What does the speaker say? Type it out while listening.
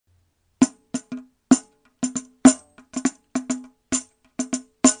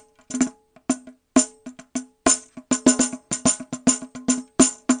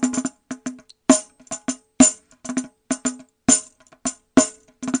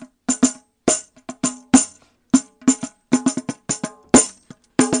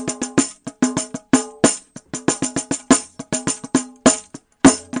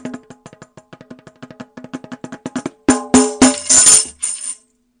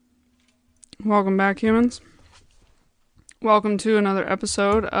Welcome back, humans. Welcome to another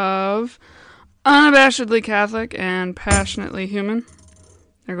episode of Unabashedly Catholic and Passionately Human.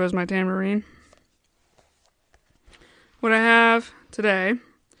 There goes my tambourine. What I have today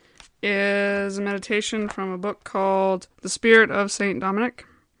is a meditation from a book called The Spirit of St. Dominic.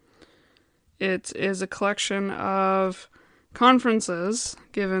 It is a collection of conferences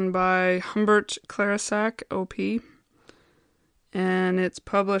given by Humbert Clarisac, OP, and it's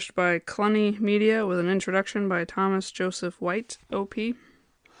published by Cluny Media with an introduction by Thomas Joseph White, OP.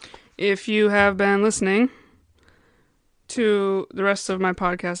 If you have been listening to the rest of my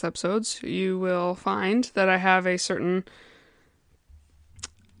podcast episodes, you will find that I have a certain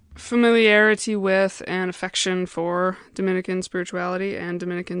familiarity with and affection for Dominican spirituality and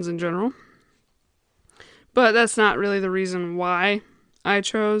Dominicans in general. But that's not really the reason why I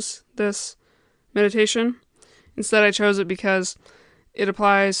chose this meditation. Instead, I chose it because it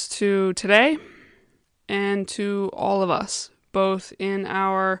applies to today and to all of us, both in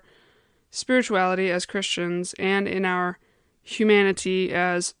our spirituality as Christians and in our humanity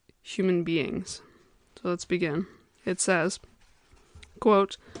as human beings. So let's begin. It says,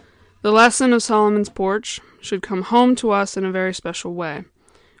 quote, "The lesson of Solomon's Porch should come home to us in a very special way.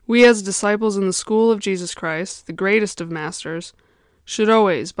 We as disciples in the school of Jesus Christ, the greatest of masters, should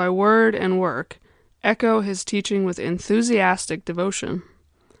always, by word and work, echo his teaching with enthusiastic devotion.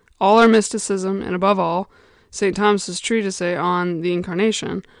 All our mysticism, and above all, St. Thomas's treatise on the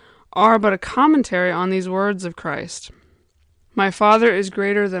Incarnation, are but a commentary on these words of Christ. My Father is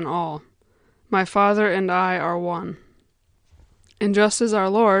greater than all. My Father and I are one. And just as our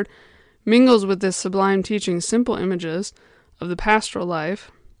Lord mingles with this sublime teaching simple images of the pastoral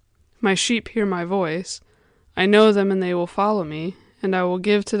life, my sheep hear my voice, I know them and they will follow me, and I will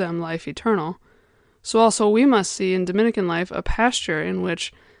give to them life eternal, so also we must see in Dominican life a pasture in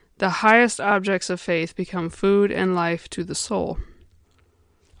which the highest objects of faith become food and life to the soul.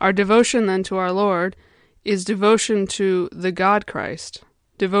 Our devotion then to our Lord is devotion to the God Christ,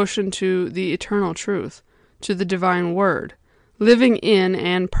 devotion to the eternal truth, to the divine word, living in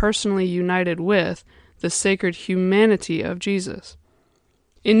and personally united with the sacred humanity of Jesus.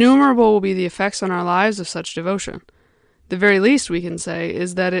 Innumerable will be the effects on our lives of such devotion. The very least we can say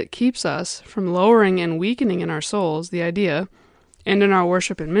is that it keeps us from lowering and weakening in our souls the idea, and in our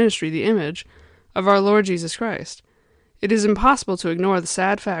worship and ministry the image, of our Lord Jesus Christ. It is impossible to ignore the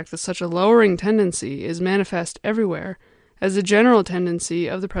sad fact that such a lowering tendency is manifest everywhere as a general tendency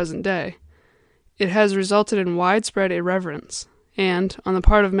of the present day. It has resulted in widespread irreverence, and, on the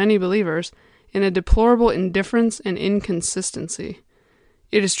part of many believers, in a deplorable indifference and inconsistency.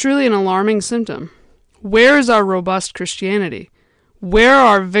 It is truly an alarming symptom. Where is our robust Christianity? Where are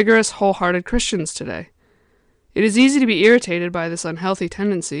our vigorous, wholehearted Christians today? It is easy to be irritated by this unhealthy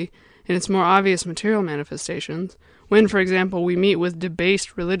tendency in its more obvious material manifestations, when, for example, we meet with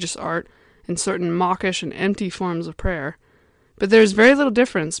debased religious art and certain mawkish and empty forms of prayer. But there is very little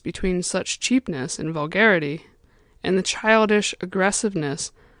difference between such cheapness and vulgarity and the childish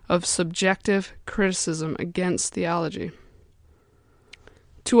aggressiveness of subjective criticism against theology.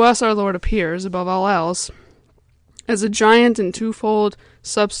 To us our Lord appears, above all else, as a giant in twofold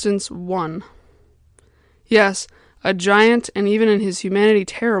substance one. Yes, a giant, and even in his humanity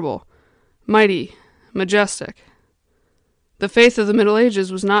terrible, mighty, majestic. The faith of the Middle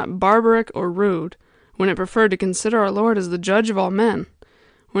Ages was not barbaric or rude, when it preferred to consider our Lord as the judge of all men,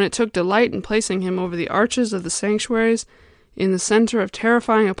 when it took delight in placing him over the arches of the sanctuaries in the center of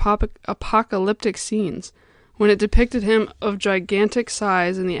terrifying apocalyptic scenes, when it depicted him of gigantic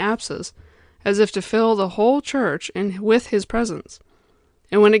size in the apses, as if to fill the whole church with his presence,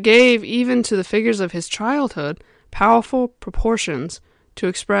 and when it gave even to the figures of his childhood powerful proportions to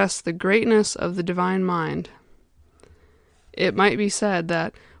express the greatness of the divine mind. It might be said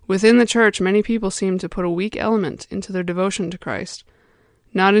that within the church many people seem to put a weak element into their devotion to Christ,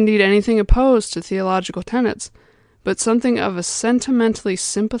 not indeed anything opposed to theological tenets, but something of a sentimentally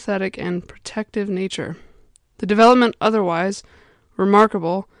sympathetic and protective nature. The development, otherwise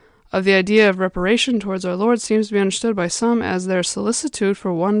remarkable, of the idea of reparation towards our Lord seems to be understood by some as their solicitude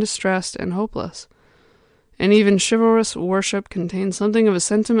for one distressed and hopeless. And even chivalrous worship contains something of a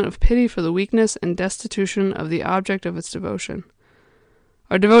sentiment of pity for the weakness and destitution of the object of its devotion.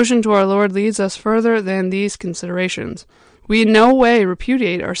 Our devotion to our Lord leads us further than these considerations. We in no way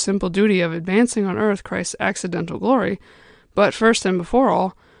repudiate our simple duty of advancing on earth Christ's accidental glory, but first and before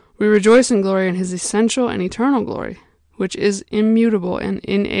all, we rejoice in glory in his essential and eternal glory, which is immutable and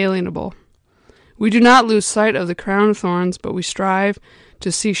inalienable. We do not lose sight of the crown of thorns, but we strive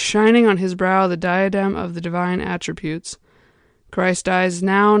to see shining on his brow the diadem of the divine attributes, Christ dies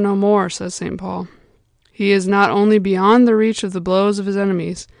now no more, says St. Paul. He is not only beyond the reach of the blows of his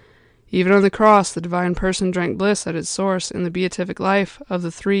enemies. Even on the cross, the divine person drank bliss at its source in the beatific life of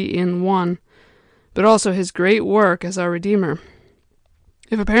the three in one, but also his great work as our Redeemer,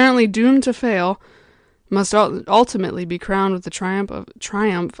 if apparently doomed to fail, must ultimately be crowned with the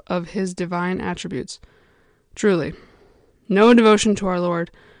triumph of his divine attributes. Truly, no devotion to our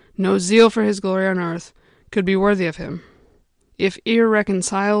Lord, no zeal for his glory on earth, could be worthy of him, if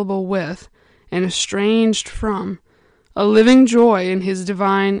irreconcilable with, and estranged from, a living joy in his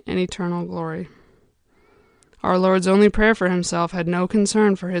divine and eternal glory. Our Lord's only prayer for himself had no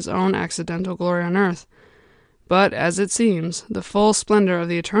concern for his own accidental glory on earth, but, as it seems, the full splendor of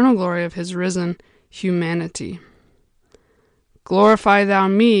the eternal glory of his risen humanity. Glorify thou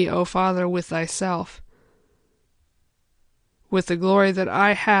me, O Father, with thyself, with the glory that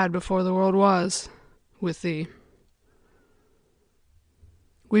I had before the world was, with thee.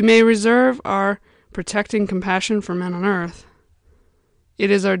 We may reserve our protecting compassion for men on earth.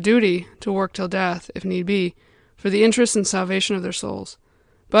 It is our duty to work till death, if need be, for the interest and salvation of their souls.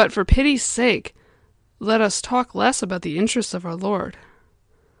 But for pity's sake, let us talk less about the interests of our Lord.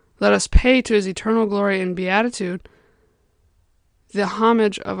 Let us pay to his eternal glory and beatitude the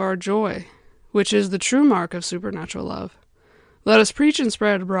homage of our joy, which is the true mark of supernatural love. Let us preach and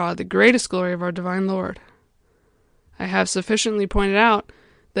spread abroad the greatest glory of our divine Lord. I have sufficiently pointed out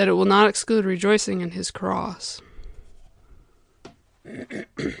that it will not exclude rejoicing in his cross. We're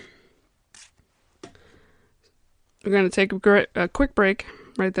going to take a quick break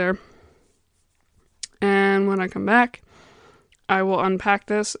right there. And when I come back, I will unpack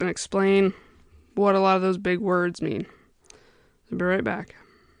this and explain what a lot of those big words mean. I'll be right back.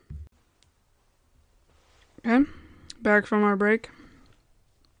 Okay, back from our break.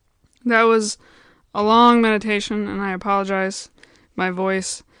 That was a long meditation, and I apologize. My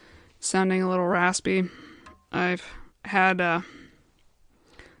voice sounding a little raspy. I've had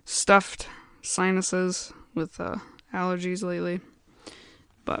stuffed sinuses with allergies lately.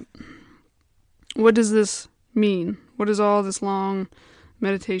 But what does this mean? What does all this long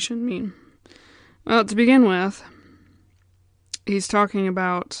meditation mean? Well, to begin with, he's talking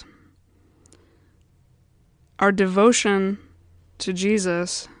about our devotion to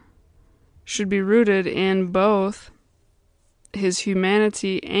Jesus should be rooted in both his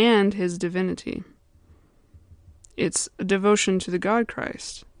humanity and his divinity. It's a devotion to the God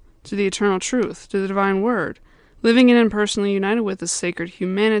Christ, to the eternal truth, to the divine word, living in and personally united with the sacred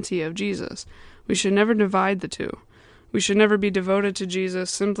humanity of Jesus. We should never divide the two. We should never be devoted to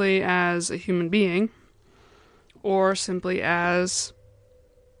Jesus simply as a human being, or simply as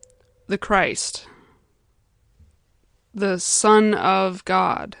the Christ, the Son of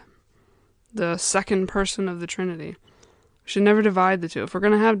God, the second person of the Trinity. We should never divide the two. If we're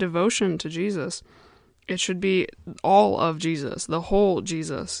going to have devotion to Jesus, it should be all of Jesus, the whole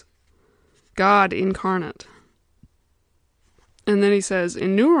Jesus, God incarnate. And then he says,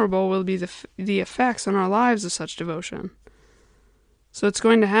 innumerable will be the effects on our lives of such devotion. So it's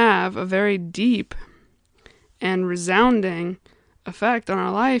going to have a very deep and resounding effect on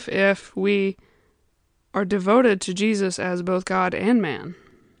our life if we are devoted to Jesus as both God and man.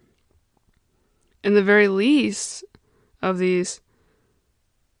 And the very least of these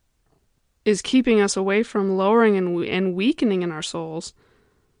is keeping us away from lowering and weakening in our souls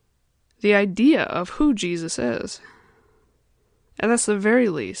the idea of who Jesus is. And that's the very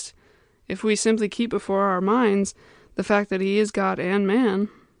least. If we simply keep before our minds the fact that he is God and man,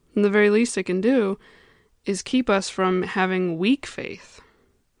 then the very least it can do is keep us from having weak faith.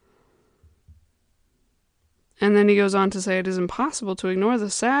 And then he goes on to say it is impossible to ignore the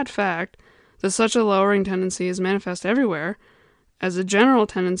sad fact that such a lowering tendency is manifest everywhere as a general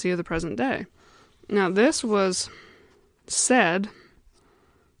tendency of the present day. Now, this was said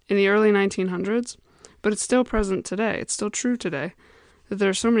in the early 1900s, but it's still present today. It's still true today that there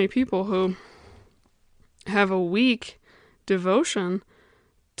are so many people who have a weak devotion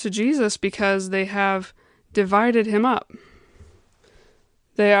to Jesus because they have divided him up.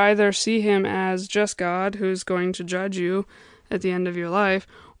 They either see him as just God who's going to judge you at the end of your life,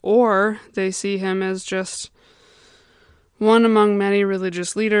 or they see him as just one among many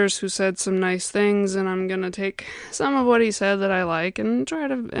religious leaders who said some nice things, and I'm going to take some of what he said that I like and try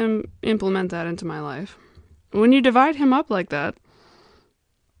to implement that into my life. When you divide him up like that,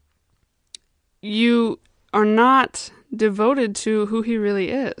 you are not devoted to who he really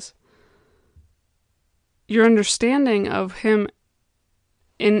is. Your understanding of him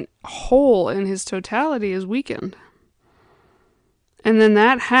in whole, in his totality, is weakened. And then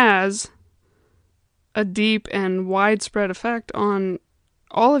that has a deep and widespread effect on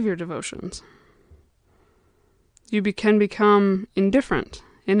all of your devotions. You can become indifferent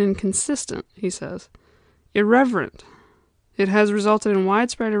and inconsistent, he says. Irreverent. It has resulted in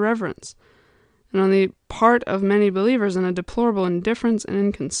widespread irreverence, and on the part of many believers in a deplorable indifference and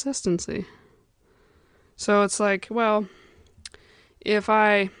inconsistency. So it's like, well, if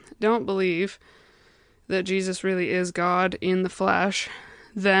I don't believe that Jesus really is God in the flesh,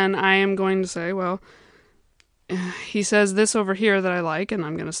 then I am going to say, well, he says this over here that I like, and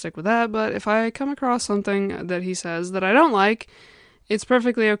I'm going to stick with that, but if I come across something that he says that I don't like, it's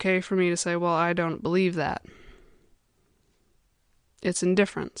perfectly okay for me to say, well, I don't believe that. It's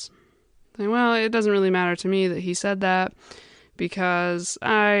indifference. Well, it doesn't really matter to me that he said that because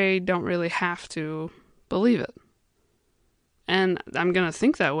I don't really have to believe it. And I'm going to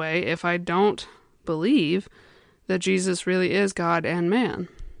think that way if I don't believe that Jesus really is God and man.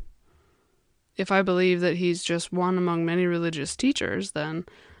 If I believe that he's just one among many religious teachers, then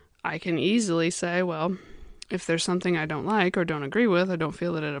I can easily say, well, if there's something I don't like or don't agree with, I don't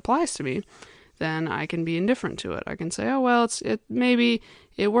feel that it applies to me, then I can be indifferent to it. I can say, oh, well, maybe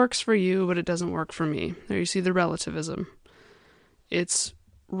it works for you, but it doesn't work for me. There you see the relativism. It's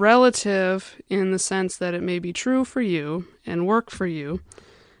relative in the sense that it may be true for you and work for you,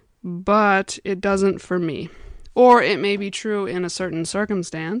 but it doesn't for me. Or it may be true in a certain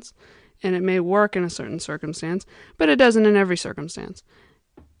circumstance, and it may work in a certain circumstance, but it doesn't in every circumstance.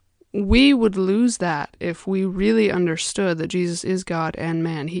 We would lose that if we really understood that Jesus is God and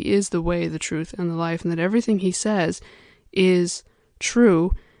man. He is the way, the truth, and the life, and that everything he says is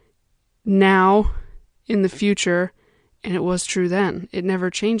true now, in the future, and it was true then. It never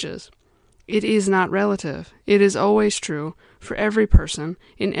changes. It is not relative. It is always true for every person,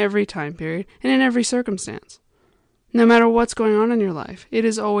 in every time period, and in every circumstance. No matter what's going on in your life, it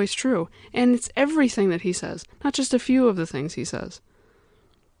is always true. And it's everything that he says, not just a few of the things he says.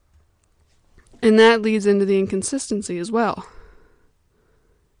 And that leads into the inconsistency as well.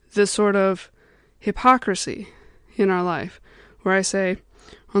 The sort of hypocrisy in our life, where I say,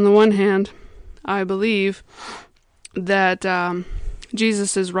 on the one hand, I believe that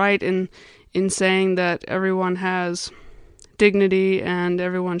Jesus is right in saying that everyone has dignity and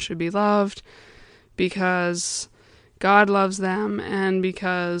everyone should be loved because God loves them and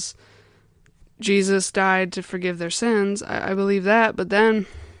because Jesus died to forgive their sins. I believe that, but then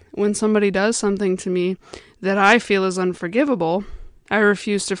when somebody does something to me that I feel is unforgivable, I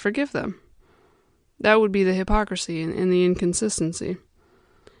refuse to forgive them. That would be the hypocrisy and the inconsistency.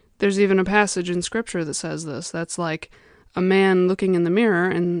 There's even a passage in Scripture that says this. That's like a man looking in the mirror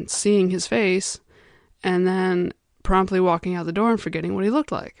and seeing his face and then promptly walking out the door and forgetting what he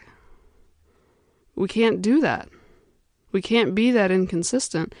looked like. We can't do that. We can't be that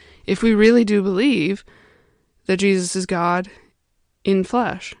inconsistent if we really do believe that Jesus is God in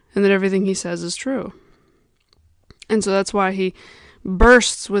flesh and that everything he says is true. And so that's why he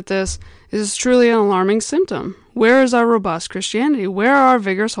bursts with this. This is truly an alarming symptom. Where is our robust Christianity? Where are our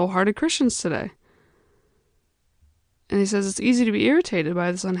vigorous, wholehearted Christians today? And he says it's easy to be irritated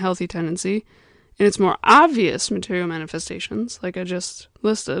by this unhealthy tendency in its more obvious material manifestations, like I just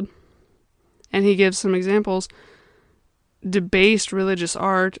listed. And he gives some examples. Debased religious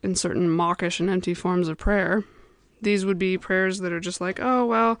art and certain mawkish and empty forms of prayer. These would be prayers that are just like, oh,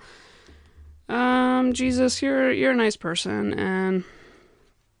 well, Jesus, you're a nice person, and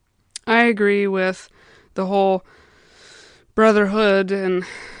I agree with the whole brotherhood and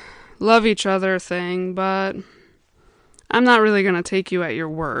love each other thing, but I'm not really going to take you at your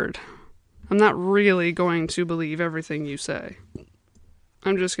word. I'm not really going to believe everything you say.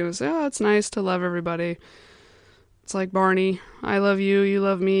 I'm just going to say, oh, it's nice to love everybody. It's like Barney, I love you, you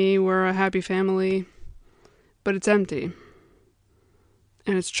love me, we're a happy family. But it's empty.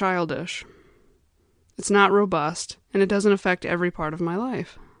 And it's childish. It's not robust, and it doesn't affect every part of my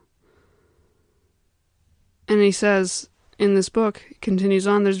life. And he says in this book, continues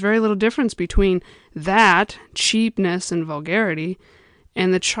on, there's very little difference between that, cheapness and vulgarity,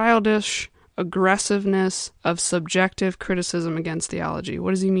 and the childish aggressiveness of subjective criticism against theology.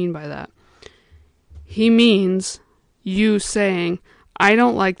 What does he mean by that? He means you saying, I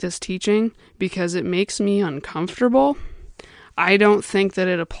don't like this teaching because it makes me uncomfortable. I don't think that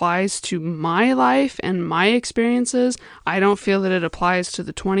it applies to my life and my experiences. I don't feel that it applies to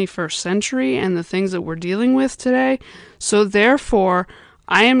the 21st century and the things that we're dealing with today. So therefore,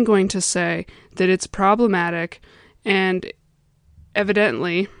 I am going to say that it's problematic and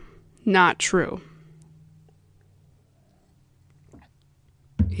evidently not true.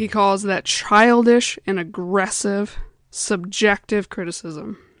 He calls that childish and aggressive subjective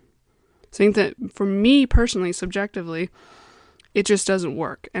criticism. saying that for me personally, subjectively, it just doesn't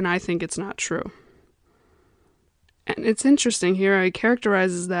work, and I think it's not true. And it's interesting here, he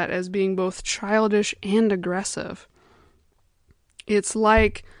characterizes that as being both childish and aggressive. It's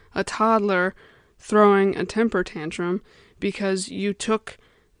like a toddler throwing a temper tantrum because you took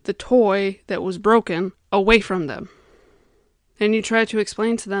the toy that was broken away from them. And you try to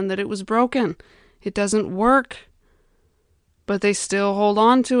explain to them that it was broken. It doesn't work. But they still hold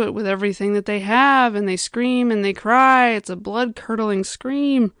on to it with everything that they have, and they scream and they cry. It's a blood-curdling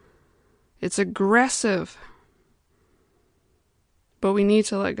scream. It's aggressive. But we need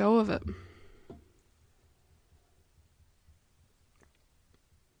to let go of it.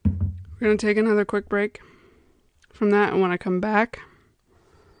 We're going to take another quick break from that, and when I come back,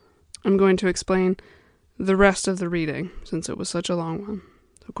 I'm going to explain the rest of the reading, since it was such a long one.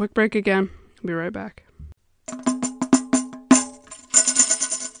 So quick break again. I'll be right back.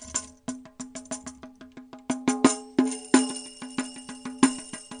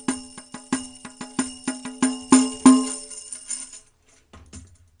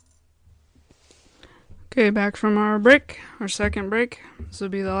 Okay, back from our break, our second break. This will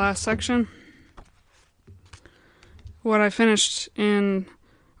be the last section. What I finished in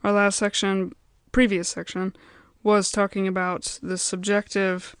our last section, previous section, was talking about the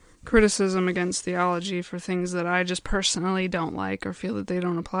subjective criticism against theology for things that I just personally don't like or feel that they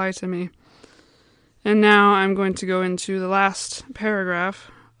don't apply to me. And now I'm going to go into the last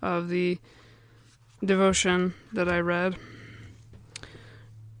paragraph of the devotion that I read,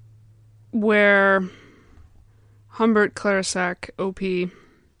 where Humbert Claresac, OP,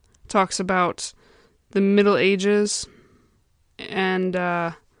 talks about the Middle Ages and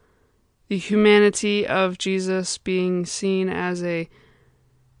the humanity of Jesus being seen as a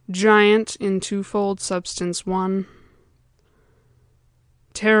giant in twofold substance one,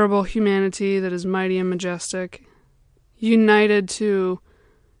 terrible humanity that is mighty and majestic, united to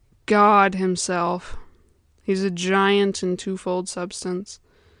God himself. He's a giant in twofold substance,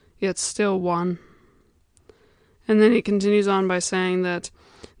 yet still one. And then he continues on by saying that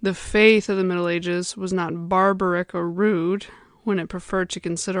the faith of the Middle Ages was not barbaric or rude when it preferred to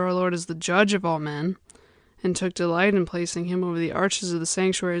consider our Lord as the judge of all men, and took delight in placing him over the arches of the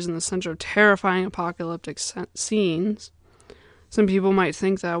sanctuaries in the center of terrifying apocalyptic scenes. Some people might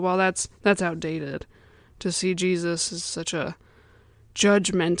think that, well, that's outdated, to see Jesus as such a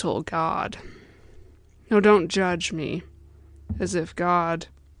judgmental God. No, don't judge me, as if God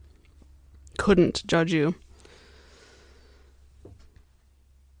couldn't judge you.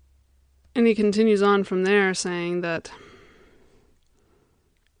 And he continues on from there, saying that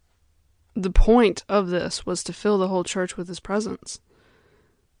the point of this was to fill the whole church with his presence.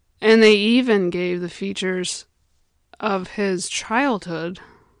 And they even gave the features of his childhood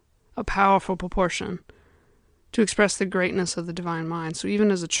a powerful proportion to express the greatness of the divine mind. So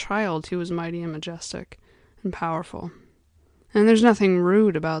even as a child, he was mighty and majestic and powerful. And there's nothing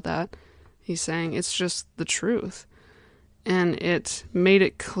rude about that, he's saying. It's just the truth. And it made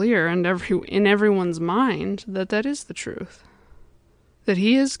it clear in everyone's mind that that is the truth. That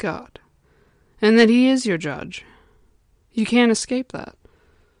he is God. And that he is your judge. You can't escape that.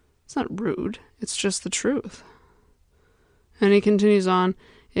 It's not rude. It's just the truth. And he continues on,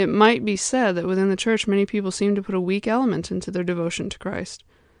 it might be said that within the church many people seem to put a weak element into their devotion to Christ.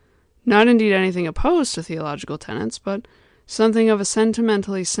 Not indeed anything opposed to theological tenets, but something of a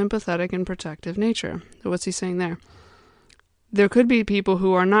sentimentally sympathetic and protective nature. So what's he saying there? There could be people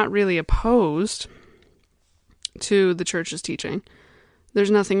who are not really opposed to the church's teaching.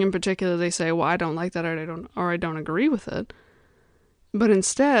 There's nothing in particular they say, well, I don't like that, or I don't agree with it. But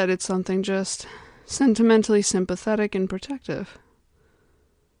instead, it's something just sentimentally sympathetic and protective.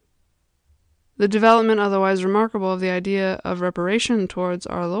 The development otherwise remarkable of the idea of reparation towards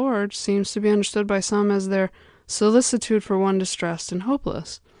our Lord seems to be understood by some as their solicitude for one distressed and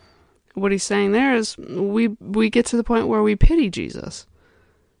hopeless. What he's saying there is we get to the point where we pity Jesus.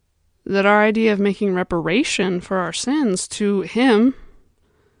 That our idea of making reparation for our sins to him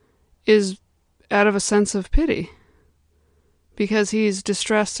is out of a sense of pity. Because he's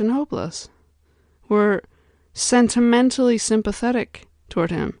distressed and hopeless. We're sentimentally sympathetic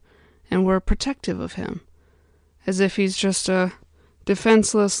toward him. And we're protective of him. As if he's just a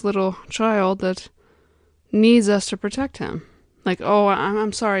defenseless little child that needs us to protect him. Like, oh,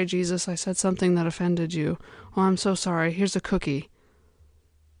 I'm sorry, Jesus, I said something that offended you. Oh, I'm so sorry. Here's a cookie.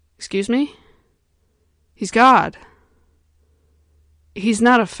 Excuse me? He's God. He's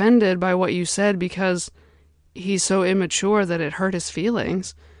not offended by what you said because he's so immature that it hurt his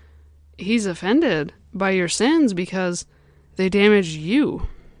feelings. He's offended by your sins because they damaged you.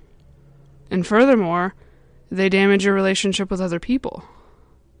 And furthermore, they damage your relationship with other people.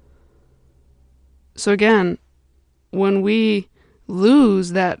 So again, when we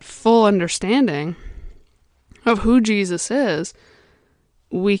lose that full understanding of who Jesus is,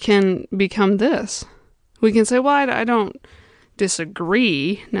 we can become this. We can say, well, I don't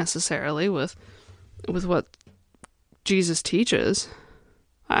disagree necessarily with what Jesus teaches.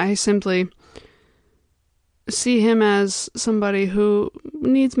 I simply see him as somebody who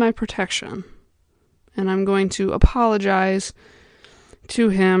needs my protection. And I'm going to apologize to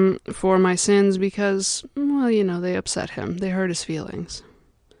him for my sins because, well, they upset him. They hurt his feelings.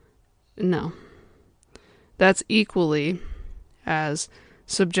 No. That's equally as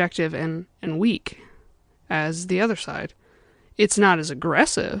subjective and weak as the other side. It's not as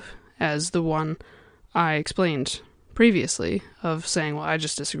aggressive as the one I explained previously of saying, well, I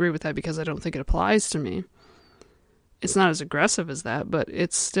just disagree with that because I don't think it applies to me. It's not as aggressive as that, but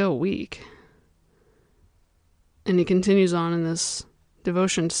it's still weak. And he continues on in this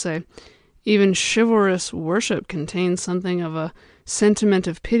devotion to say, even chivalrous worship contains something of a sentiment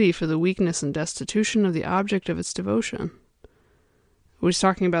of pity for the weakness and destitution of the object of its devotion. What he's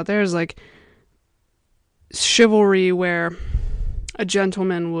talking about there is like chivalry where a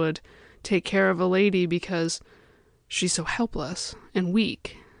gentleman would take care of a lady because she's so helpless and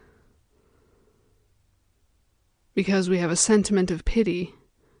weak. Because we have a sentiment of pity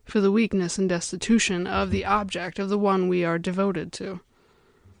for the weakness and destitution of the object of the one we are devoted to.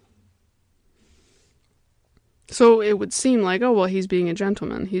 So it would seem like, oh, well, he's being a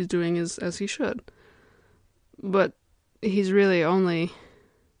gentleman. He's doing as he should. But he's really only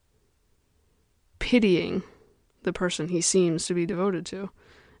pitying the person he seems to be devoted to.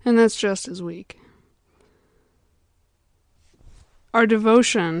 And that's just as weak. Our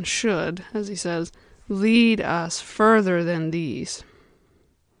devotion should, as he says, lead us further than these.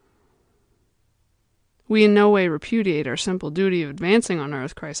 We in no way repudiate our simple duty of advancing on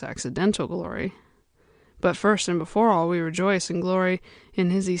earth Christ's accidental glory. But first and before all, we rejoice and glory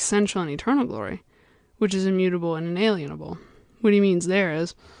in his essential and eternal glory, which is immutable and inalienable. What he means there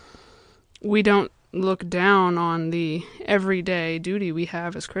is, we don't look down on the everyday duty we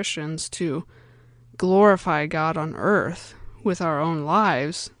have as Christians to glorify God on earth with our own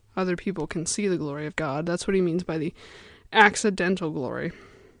lives. Other people can see the glory of God. That's what he means by the accidental glory,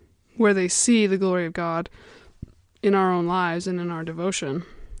 where they see the glory of God in our own lives and in our devotion.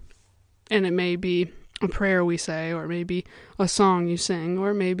 And it may be a prayer we say, or it may be a song you sing, or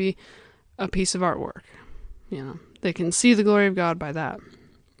it may be a piece of artwork. They can see the glory of God by that.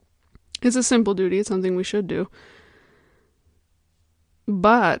 It's a simple duty. It's something we should do.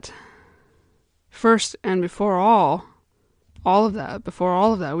 But first and before all of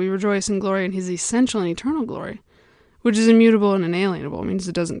that, we rejoice in glory in his essential and eternal glory, which is immutable and inalienable. It means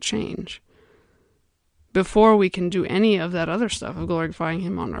it doesn't change. Before we can do any of that other stuff of glorifying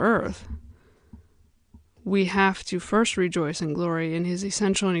him on earth, we have to first rejoice in glory in his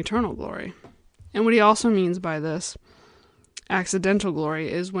essential and eternal glory. And what he also means by this accidental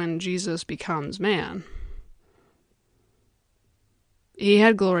glory is when Jesus becomes man. He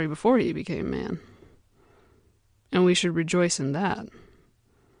had glory before he became man. And we should rejoice in that.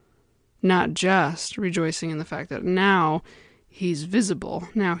 Not just rejoicing in the fact that now he's visible,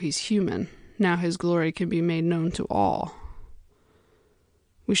 now he's human, now his glory can be made known to all.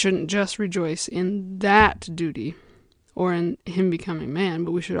 We shouldn't just rejoice in that duty, or in him becoming man,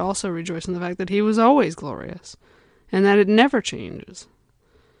 but we should also rejoice in the fact that he was always glorious, and that it never changes.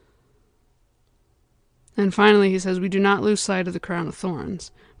 And finally he says, we do not lose sight of the crown of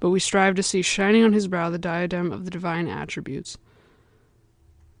thorns, but we strive to see shining on his brow the diadem of the divine attributes.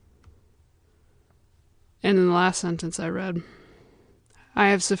 And in the last sentence I read, I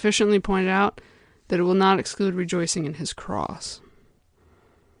have sufficiently pointed out that it will not exclude rejoicing in his cross.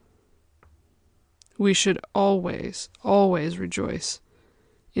 We should always, always rejoice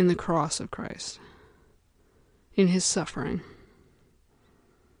in the cross of Christ, in his suffering,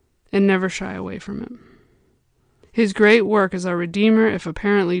 and never shy away from it. His great work as our Redeemer, if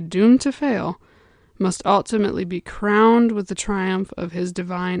apparently doomed to fail, must ultimately be crowned with the triumph of his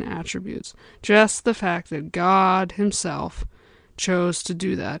divine attributes. Just the fact that God himself chose to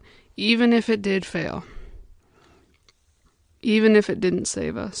do that, even if it did fail, even if it didn't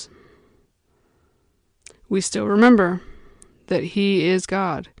save us. We still remember that he is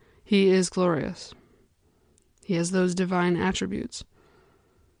God. He is glorious. He has those divine attributes.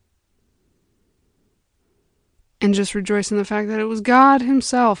 And just rejoice in the fact that it was God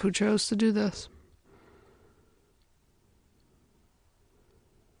himself who chose to do this.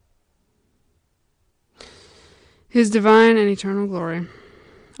 His divine and eternal glory,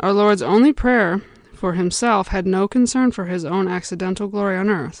 Our Lord's only prayer for himself had no concern for his own accidental glory on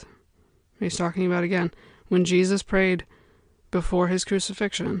earth. He's talking about, again, when Jesus prayed before his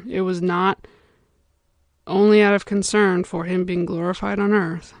crucifixion, it was not only out of concern for him being glorified on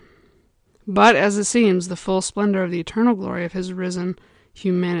earth, but, as it seems, the full splendor of the eternal glory of his risen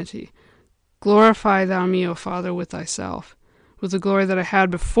humanity. Glorify thou me, O Father, with thyself, with the glory that I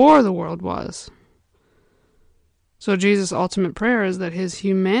had before the world was. So Jesus' ultimate prayer is that his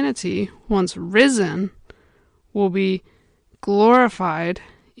humanity, once risen, will be glorified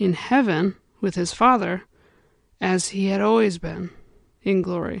in heaven with his Father, as he had always been in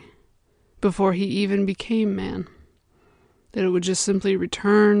glory, before he even became man. That it would just simply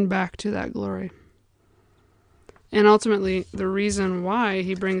return back to that glory. And ultimately, the reason why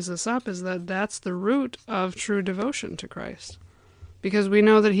he brings this up is that that's the root of true devotion to Christ. Because we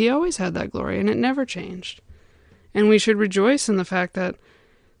know that he always had that glory, and it never changed. And we should rejoice in the fact that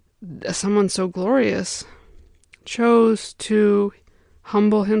someone so glorious chose to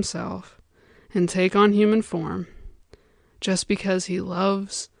humble himself and take on human form just because he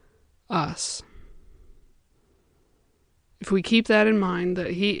loves us. If we keep that in mind,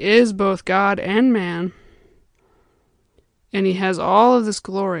 that he is both God and man, and he has all of this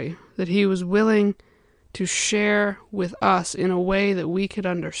glory that he was willing to share with us in a way that we could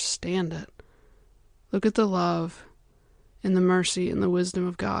understand it. Look at the love and the mercy and the wisdom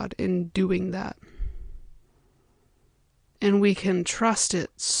of God in doing that. And we can trust it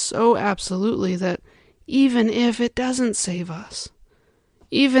so absolutely that even if it doesn't save us,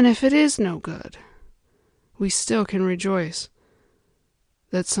 even if it is no good, we still can rejoice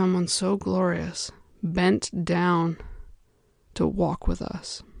that someone so glorious bent down to walk with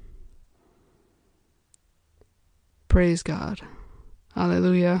us. Praise God.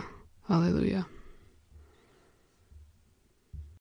 Hallelujah. Hallelujah.